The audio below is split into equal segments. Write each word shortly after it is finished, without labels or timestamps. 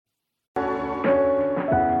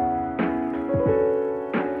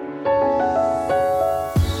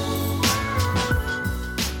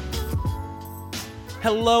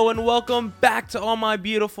Hello and welcome back to all my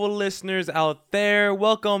beautiful listeners out there.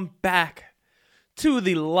 Welcome back to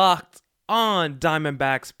the Locked On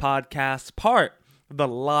Diamondbacks podcast, part of the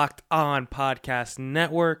Locked On Podcast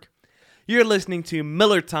Network. You're listening to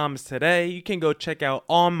Miller Thomas today. You can go check out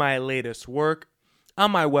all my latest work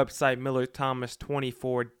on my website,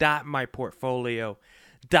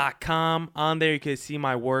 millerthomas24.myportfolio.com. On there you can see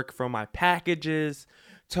my work from my packages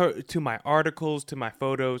to my articles, to my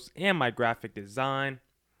photos, and my graphic design.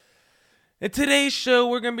 In today's show,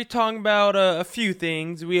 we're going to be talking about a few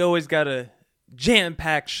things. We always got a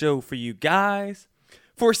jam-packed show for you guys.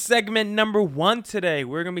 For segment number 1 today,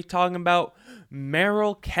 we're going to be talking about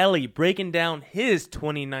Merrill Kelly, breaking down his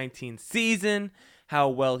 2019 season, how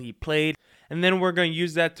well he played, and then we're going to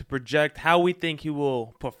use that to project how we think he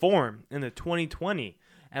will perform in the 2020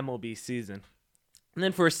 MLB season. And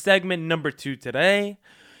then for segment number 2 today,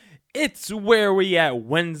 it's Where We At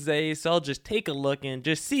Wednesday, so I'll just take a look and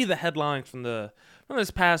just see the headlines from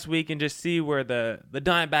this past week and just see where the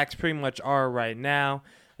Diamondbacks pretty much are right now.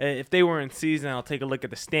 If they were in season, I'll take a look at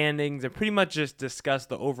the standings and pretty much just discuss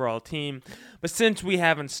the overall team. But since we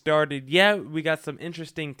haven't started yet, we got some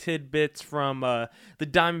interesting tidbits from the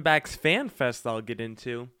Diamondbacks Fan Fest I'll get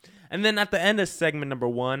into. And then at the end of segment number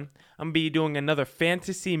 1, I'm going to be doing another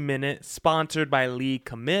Fantasy Minute sponsored by League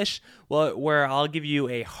Commish, where I'll give you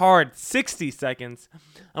a hard 60 seconds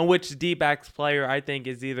on which D-backs player I think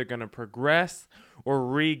is either going to progress or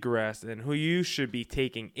regress and who you should be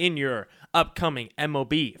taking in your upcoming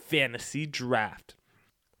MLB fantasy draft.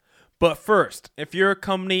 But first, if you're a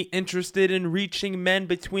company interested in reaching men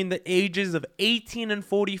between the ages of 18 and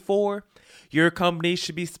 44, your company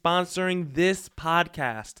should be sponsoring this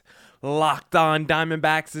podcast. Locked On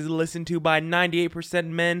Diamondbacks is listened to by 98%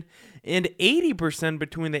 men and 80%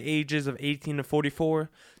 between the ages of 18 and 44.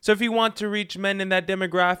 So if you want to reach men in that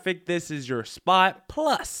demographic, this is your spot.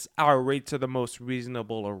 Plus, our rates are the most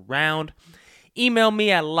reasonable around. Email me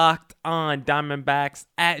at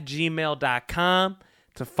lockedondiamondbacks@gmail.com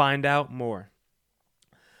to find out more.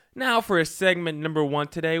 Now for segment number 1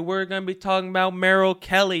 today, we're going to be talking about Merrill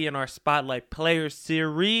Kelly in our Spotlight Players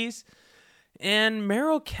series. And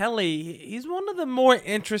Merrill Kelly, he's one of the more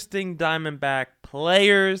interesting Diamondback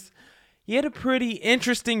players. He had a pretty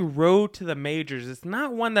interesting road to the majors. It's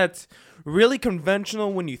not one that's really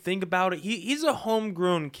conventional when you think about it. He's a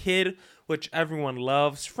homegrown kid, which everyone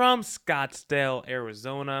loves, from Scottsdale,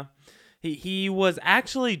 Arizona. He was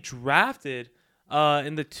actually drafted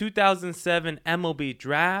in the 2007 MLB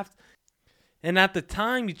draft. And at the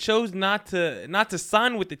time, he chose not to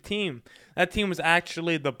sign with the team. That team was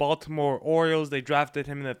actually the Baltimore Orioles. They drafted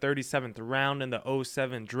him in the 37th round in the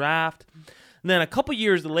 2007 draft. And then a couple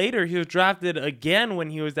years later, he was drafted again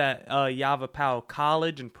when he was at Yavapai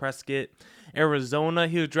College in Prescott, Arizona.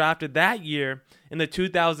 He was drafted that year in the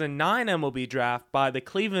 2009 MLB draft by the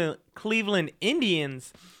Cleveland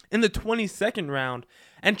Indians in the 22nd round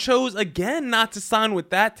and chose again not to sign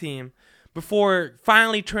with that team, before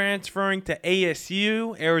finally transferring to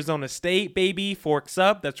ASU, Arizona State, baby, forks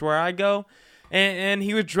up, that's where I go. And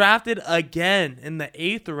he was drafted again in the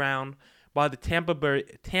 8th round by the Tampa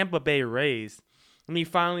Bay Rays. And he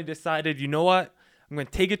finally decided, you know what, I'm going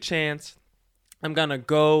to take a chance. I'm going to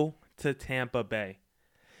go to Tampa Bay.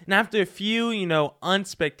 And after a few,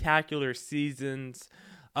 unspectacular seasons,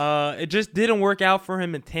 it just didn't work out for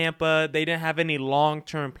him in Tampa. They didn't have any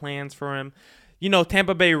long-term plans for him.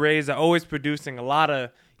 Tampa Bay Rays are always producing a lot of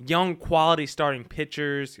young quality starting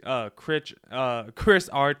pitchers, Chris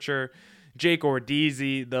Archer, Jake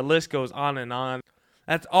Odorizzi, the list goes on and on.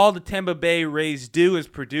 That's all the Tampa Bay Rays do, is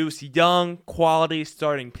produce young quality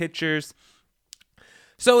starting pitchers.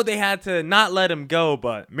 So they had to not let him go,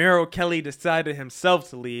 but Merrill Kelly decided himself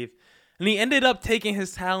to leave, and he ended up taking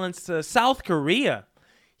his talents to South Korea.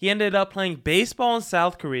 He ended up playing baseball in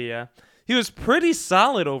South Korea. He was pretty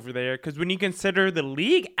solid over there, because when you consider the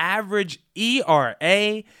league average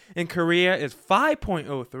ERA in Korea is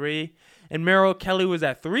 5.03, and Merrill Kelly was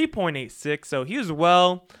at 3.86, so he was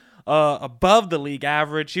well above the league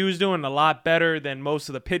average. He was doing a lot better than most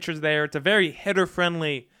of the pitchers there. It's a very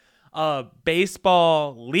hitter-friendly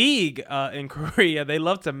baseball league in Korea. They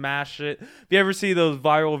love to mash it. If you ever see those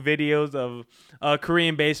viral videos of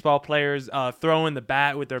Korean baseball players throwing the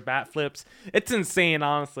bat with their bat flips, it's insane,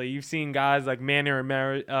 honestly. You've seen guys like Manny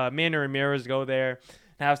Ramirez go there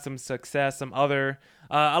and have some success. A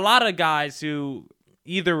lot of guys who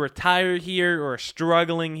either retire here or are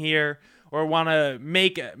struggling here or want to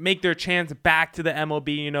make their chance back to the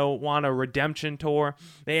MLB, want a redemption tour.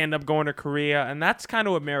 They end up going to Korea, and that's kind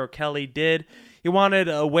of what Merrill Kelly did. He wanted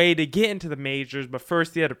a way to get into the majors, but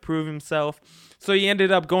first he had to prove himself. So he ended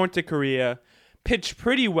up going to Korea, pitched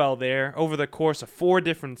pretty well there over the course of 4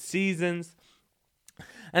 different seasons.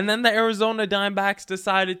 And then the Arizona Diamondbacks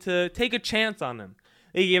decided to take a chance on him.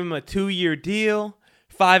 They gave him a 2-year deal,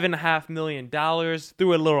 $5.5 million,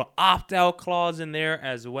 threw a little opt-out clause in there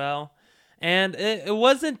as well. And it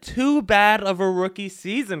wasn't too bad of a rookie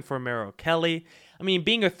season for Merrill Kelly. I mean,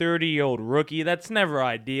 being a 30-year-old rookie, that's never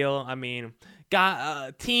ideal. I mean,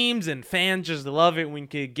 teams and fans just love it when you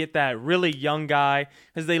could get that really young guy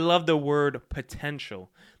because they love the word potential.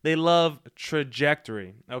 They love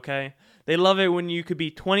trajectory, okay? They love it when you could be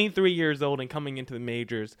 23 years old and coming into the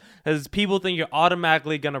majors because people think you're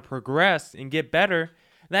automatically going to progress and get better.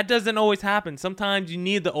 That doesn't always happen. Sometimes you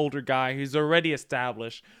need the older guy who's already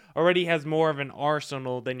established, already has more of an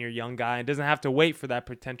arsenal than your young guy and doesn't have to wait for that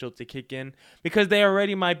potential to kick in because they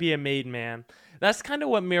already might be a made man. That's kind of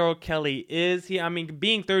what Merrill Kelly is.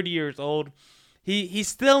 Being 30 years old, he's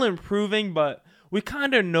still improving, but we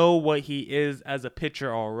kind of know what he is as a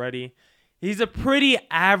pitcher already. He's a pretty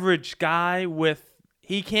average guy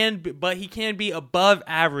he can be above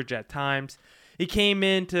average at times. He came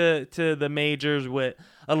into the majors with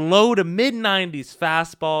a low to mid 90s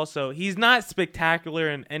fastball, so he's not spectacular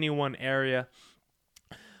in any one area.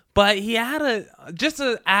 But he had just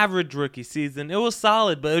an average rookie season. It was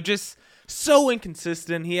solid, but it was just so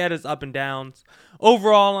inconsistent. He had his up and downs.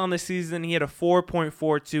 Overall on the season, he had a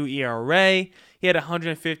 4.42 ERA. He had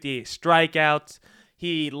 158 strikeouts.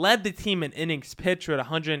 He led the team in innings pitched at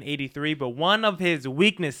 183, but one of his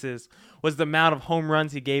weaknesses was the amount of home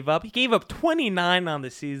runs he gave up. He gave up 29 on the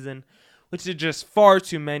season, which is just far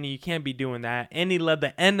too many. You can't be doing that. And he led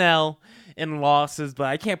the NL in losses, but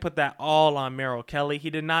I can't put that all on Merrill Kelly. He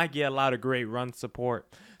did not get a lot of great run support.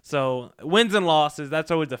 So wins and losses, that's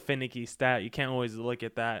always a finicky stat. You can't always look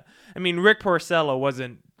at that. I mean, Rick Porcello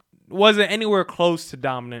wasn't anywhere close to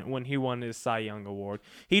dominant when he won his Cy Young Award.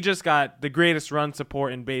 He just got the greatest run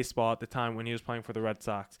support in baseball at the time when he was playing for the Red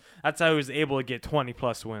Sox. That's how he was able to get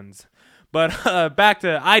 20-plus wins. But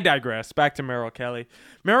I digress. Back to Merrill Kelly.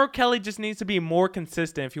 Merrill Kelly just needs to be more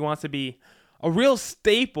consistent if he wants to be a real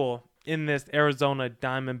staple in this Arizona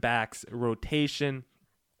Diamondbacks rotation.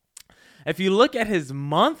 If you look at his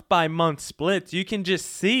month-by-month splits, you can just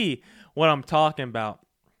see what I'm talking about.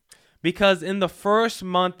 Because in the first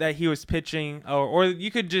month that he was pitching, or you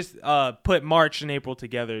could just put March and April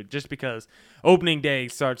together just because opening day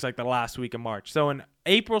starts like the last week of March. So in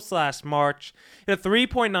April/March, he had a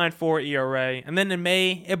 3.94 ERA. And then in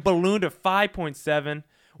May, it ballooned to 5.7.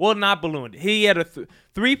 Well, not ballooned. He had a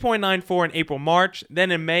 3.94 in April/March.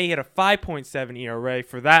 Then in May, he had a 5.7 ERA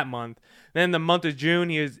for that month. Then the month of June,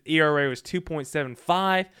 his ERA was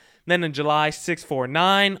 2.75. Then in July,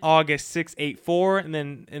 6.49, August, 6.84, and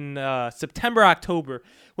then in September, October,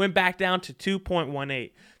 went back down to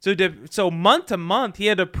 2.18. So month to month, he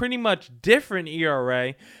had a pretty much different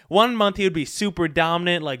ERA. One month, he would be super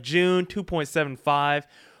dominant, like June, 2.75.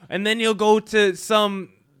 And then he'll go to some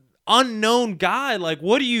unknown guy, like,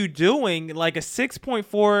 what are you doing? Like a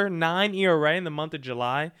 6.49 ERA in the month of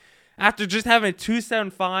July. After just having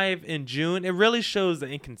 2.75 in June, it really shows the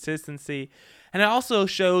inconsistency. And it also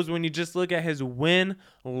shows when you just look at his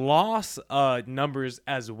win-loss numbers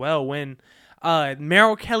as well. When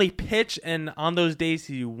Merrill Kelly pitched and on those days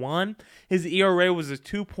he won, his ERA was a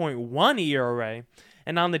 2.1 ERA.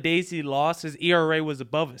 And on the days he lost, his ERA was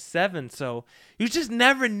above a 7. So you just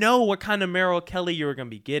never know what kind of Merrill Kelly you're going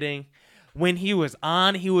to be getting. When he was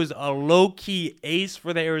on, he was a low-key ace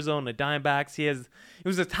for the Arizona Diamondbacks. He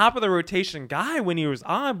was a top-of-the-rotation guy when he was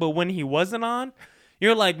on, but when he wasn't on,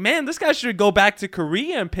 you're like, man, this guy should go back to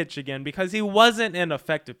Korea and pitch again because he wasn't an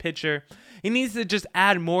effective pitcher. He needs to just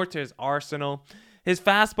add more to his arsenal. His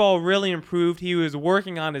fastball really improved. He was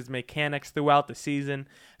working on his mechanics throughout the season.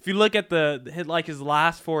 If you look at his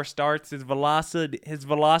last 4 starts, his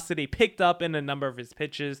velocity picked up in a number of his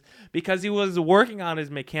pitches because he was working on his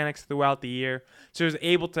mechanics throughout the year. So he was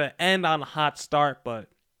able to end on a hot start, but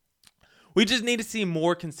we just need to see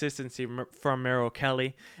more consistency from Merrill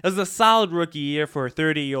Kelly. It was a solid rookie year for a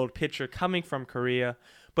 30-year-old pitcher coming from Korea.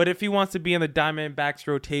 But if he wants to be in the Diamondbacks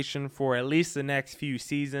rotation for at least the next few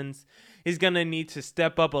seasons, he's going to need to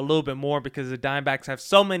step up a little bit more because the Diamondbacks have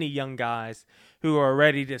so many young guys who are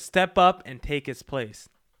ready to step up and take his place.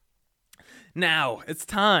 Now, it's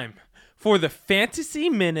time for the Fantasy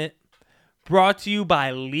Minute brought to you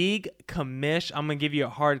by League Commish. I'm going to give you a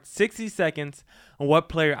hard 60 seconds on what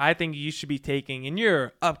player I think you should be taking in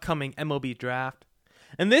your upcoming MLB draft.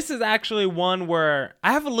 And this is actually one where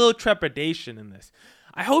I have a little trepidation in this.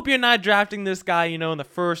 I hope you're not drafting this guy, in the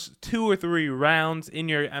first 2 or 3 rounds in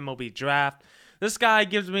your MLB draft. This guy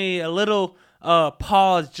gives me a little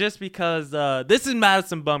pause just because this is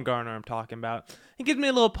Madison Bumgarner I'm talking about. It gives me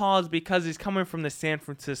a little pause because he's coming from the San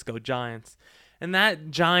Francisco Giants. And that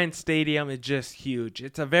Giants stadium is just huge.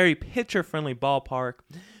 It's a very pitcher-friendly ballpark,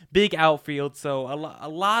 big outfield, so a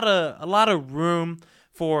lot of room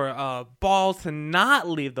for balls to not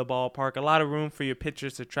leave the ballpark. A lot of room for your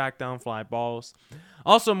pitchers to track down fly balls.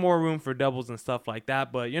 Also more room for doubles and stuff like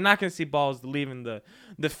that, but you're not going to see balls leaving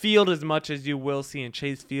the field as much as you will see in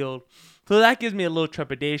Chase Field. So that gives me a little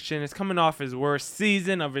trepidation. It's coming off his worst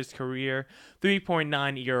season of his career,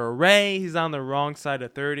 3.9 ERA. He's on the wrong side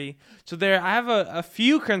of 30. So there, I have a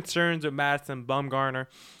few concerns with Madison Bumgarner.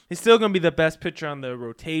 He's still going to be the best pitcher on the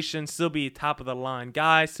rotation, still be top of the line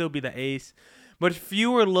guy, still be the ace. But if you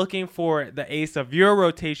were looking for the ace of your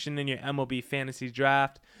rotation in your MLB fantasy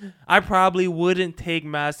draft, I probably wouldn't take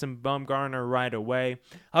Madison Bumgarner right away.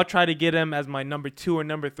 I'll try to get him as my number 2 or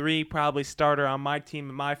number 3, probably starter on my team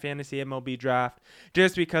in my fantasy MLB draft,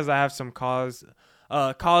 just because I have some causes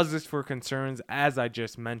for concerns, as I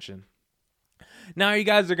just mentioned. Now you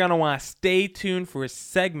guys are going to want to stay tuned for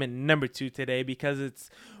segment number 2 today because it's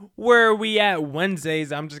Where We At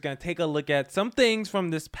Wednesdays. I'm just going to take a look at some things from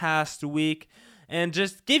this past week and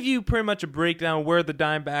just give you pretty much a breakdown where the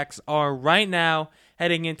Diamondbacks are right now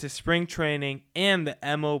heading into spring training and the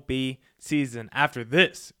MLB season after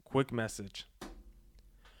this quick message.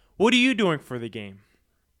 What are you doing for the game?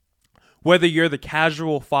 Whether you're the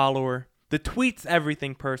casual follower, the tweets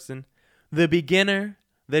everything person, the beginner,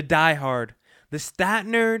 the diehard, the stat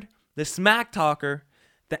nerd, the smack talker,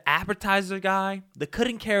 the appetizer guy, the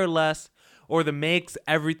couldn't care less, or the makes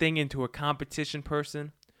everything into a competition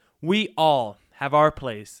person, we all have our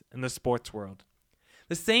place in the sports world.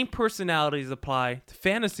 The same personalities apply to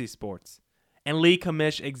fantasy sports, and League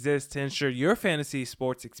Commish exists to ensure your fantasy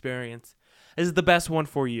sports experience is the best one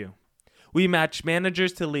for you. We match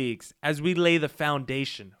managers to leagues as we lay the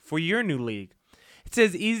foundation for your new league. It's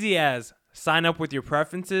as easy as sign up with your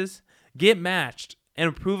preferences, get matched, and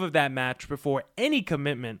approve of that match before any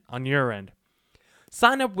commitment on your end.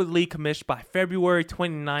 Sign up with League Commish by February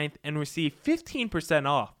 29th and receive 15%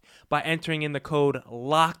 off by entering in the code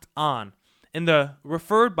LOCKEDON in the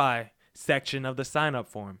Referred By section of the sign-up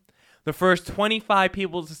form. The first 25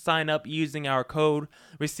 people to sign up using our code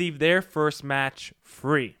receive their first match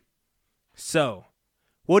free. So,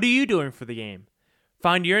 what are you doing for the game?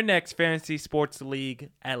 Find your next fantasy sports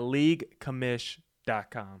league at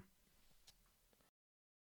leaguecommish.com.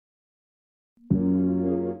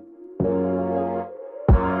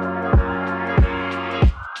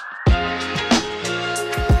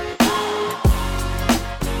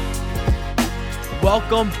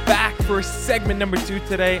 Welcome back for segment number 2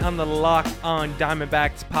 today on the Locked On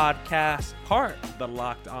Diamondbacks podcast, part of the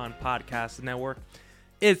Locked On Podcast Network.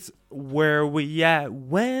 It's Where We At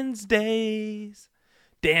Wednesdays.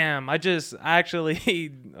 Damn, I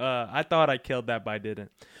thought I killed that, but I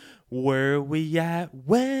didn't. Where We At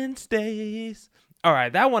Wednesdays. All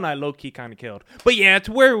right, that one I low-key kind of killed. But yeah, it's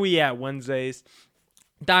Where We At Wednesdays.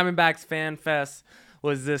 Diamondbacks Fan Fest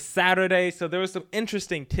was this Saturday, so there was some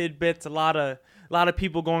interesting tidbits, a lot of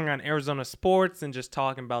people going on Arizona sports and just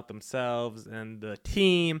talking about themselves and the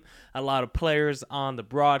team, a lot of players on the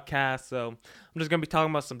broadcast. So I'm just going to be talking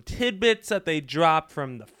about some tidbits that they dropped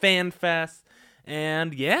from the Fan Fest.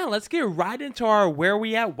 And yeah, let's get right into our Where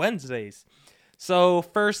We At Wednesdays. So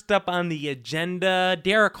first up on the agenda,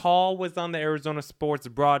 Derek Hall was on the Arizona sports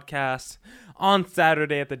broadcast on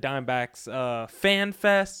Saturday at the Diamondbacks Fan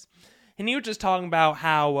Fest. And he was just talking about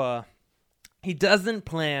how he doesn't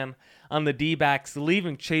plan on the D-backs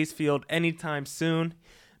leaving Chase Field anytime soon.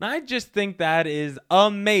 And I just think that is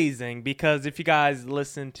amazing because if you guys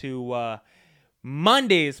listen to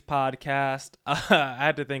Monday's podcast, I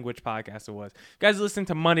had to think which podcast it was. If you guys listen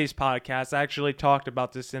to Monday's podcast, I actually talked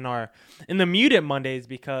about this in the Muted Mondays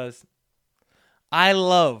because I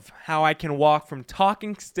love how I can walk from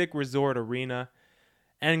Talking Stick Resort Arena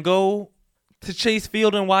and go to Chase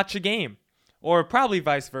Field and watch a game. Or probably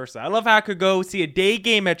vice versa. I love how I could go see a day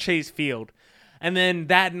game at Chase Field and then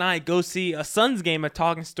that night go see a Suns game at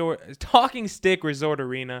Talking Stick Resort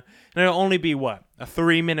Arena. And it'll only be, a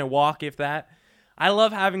 3-minute walk if that. I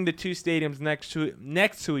love having the two stadiums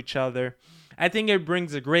next to each other. I think it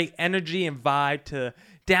brings a great energy and vibe to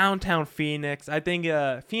downtown Phoenix. I think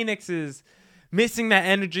Phoenix is missing that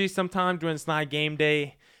energy sometimes when it's not game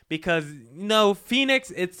day. Because,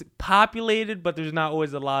 Phoenix, it's populated, but there's not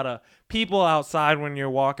always a lot of people outside when you're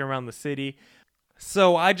walking around the city.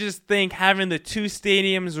 So I just think having the two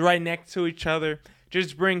stadiums right next to each other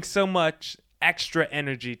just brings so much extra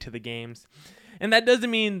energy to the games. And that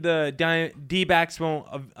doesn't mean the D-backs won't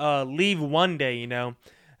leave one day,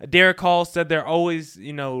 Derek Hall said they're always,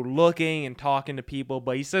 looking and talking to people,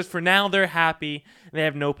 but he says for now they're happy. They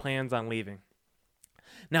have no plans on leaving.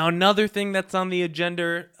 Now, another thing that's on the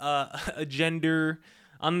agenda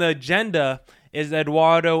is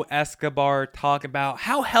Eduardo Escobar talk about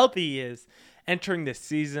how healthy he is entering this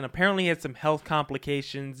season. Apparently, he had some health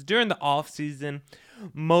complications during the offseason,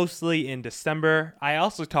 mostly in December. I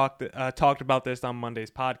also talked about this on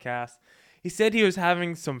Monday's podcast. He said he was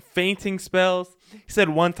having some fainting spells. He said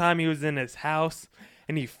one time he was in his house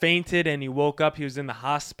and he fainted and he woke up. He was in the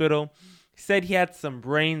hospital. He said he had some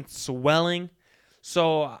brain swelling.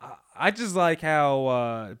 So I just like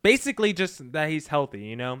how basically just that he's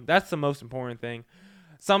healthy, That's the most important thing.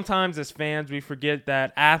 Sometimes as fans, we forget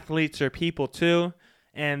that athletes are people too,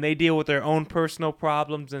 and they deal with their own personal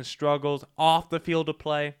problems and struggles off the field of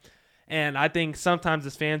play. And I think sometimes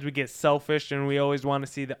as fans, we get selfish and we always want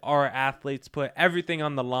to see that our athletes put everything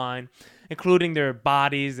on the line, including their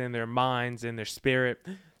bodies and their minds and their spirit.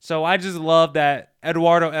 So I just love that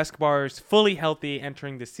Eduardo Escobar is fully healthy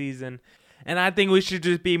entering the season. And I think we should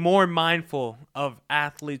just be more mindful of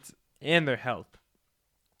athletes and their health.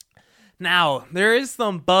 Now, there is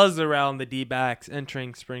some buzz around the D-backs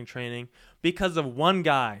entering spring training because of one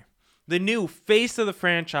guy, the new face of the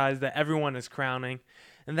franchise that everyone is crowning,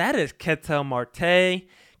 and that is Ketel Marte.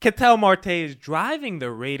 Ketel Marte is driving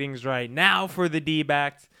the ratings right now for the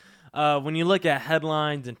D-backs. When you look at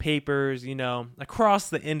headlines and papers, across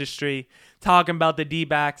the industry, talking about the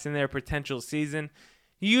D-backs and their potential season,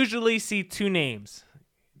 you usually see two names,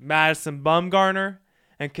 Madison Bumgarner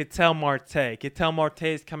and Ketel Marte. Ketel Marte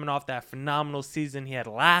is coming off that phenomenal season he had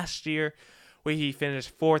last year where he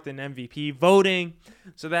finished 4th in MVP voting.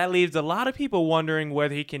 So that leaves a lot of people wondering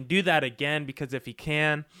whether he can do that again, because if he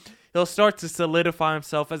can, he'll start to solidify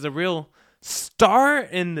himself as a real star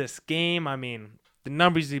in this game. I mean, the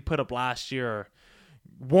numbers he put up last year are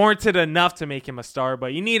warranted enough to make him a star,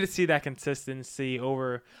 but you need to see that consistency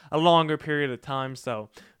over a longer period of time. So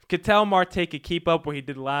if Ketel Marte could keep up what he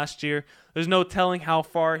did last year, there's no telling how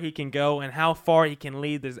far he can go and how far he can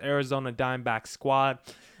lead this Arizona Diamondbacks squad.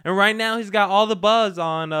 And right now he's got all the buzz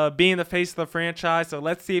on being the face of the franchise, so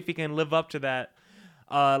let's see if he can live up to that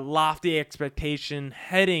lofty expectation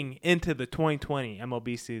heading into the 2020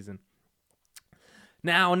 MLB season.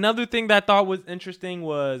 Now, another thing that I thought was interesting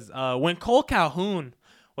was when Cole Calhoun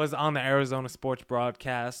was on the Arizona sports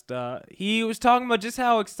broadcast, he was talking about just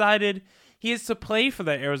how excited he is to play for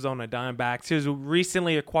the Arizona Diamondbacks. He was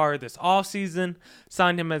recently acquired this offseason,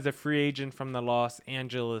 signed him as a free agent from the Los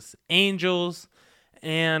Angeles Angels,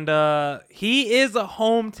 and he is a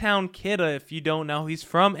hometown kid. If you don't know, he's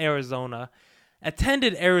from Arizona,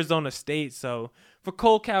 attended Arizona State, so for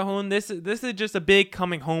Cole Calhoun, this is just a big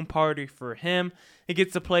coming home party for him. He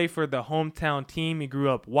gets to play for the hometown team he grew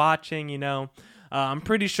up watching, I'm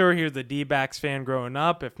pretty sure he was a D-backs fan growing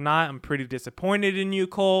up. If not, I'm pretty disappointed in you,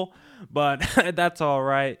 Cole, but that's all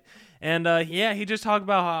right. And he just talked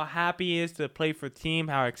about how happy he is to play for the team,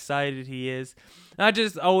 how excited he is. And I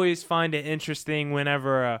just always find it interesting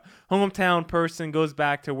whenever a hometown person goes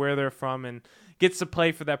back to where they're from and gets to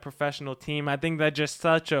play for that professional team. I think that's just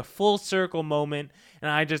such a full circle moment,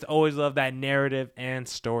 and I just always love that narrative and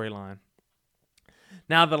storyline.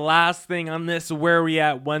 Now, the last thing on this Where We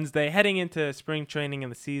At Wednesday, heading into spring training in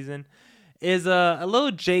the season, is a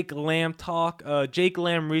little Jake Lamb talk. Jake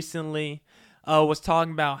Lamb recently was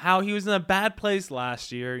talking about how he was in a bad place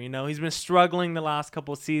last year. He's been struggling the last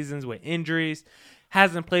couple of seasons with injuries,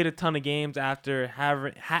 hasn't played a ton of games after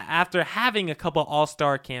having a couple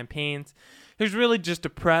all-star campaigns. He was really just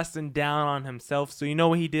depressed and down on himself. So you know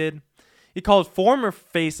what he did? He called former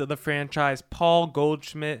face of the franchise, Paul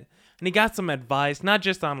Goldschmidt, and he got some advice, not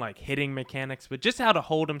just on hitting mechanics, but just how to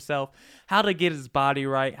hold himself, how to get his body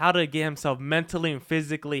right, how to get himself mentally and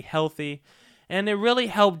physically healthy. And it really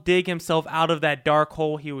helped dig himself out of that dark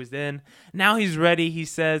hole he was in. Now he's ready, he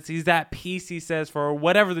says. He's at peace, he says, for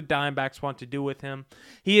whatever the Diamondbacks want to do with him.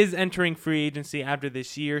 He is entering free agency after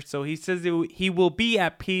this year, so he says he will be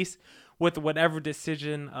at peace with whatever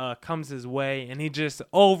decision comes his way. And he's just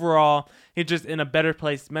in a better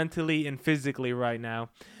place mentally and physically right now,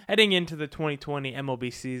 heading into the 2020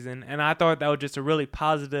 MLB season. And I thought that was just a really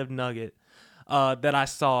positive nugget that I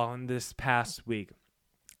saw in this past week.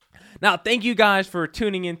 Now, thank you guys for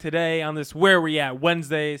tuning in today on this Where We At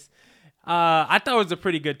Wednesdays. I thought it was a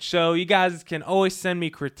pretty good show. You guys can always send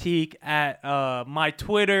me critique at my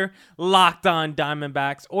Twitter, Locked On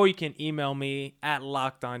Diamondbacks, or you can email me at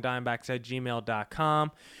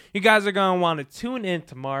lockedondiamondbacks@gmail.com. You guys are going to want to tune in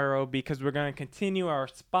tomorrow because we're going to continue our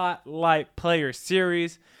Spotlight Player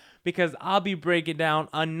Series. because I'll be breaking down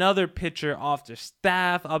another pitcher off the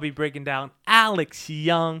staff. I'll be breaking down Alex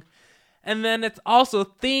Young. And then it's also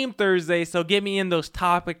Theme Thursday, so get me in those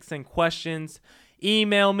topics and questions.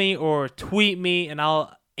 Email me or tweet me, and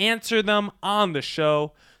I'll answer them on the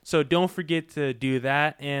show. So don't forget to do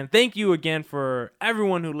that. And thank you again for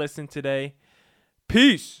everyone who listened today.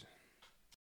 Peace.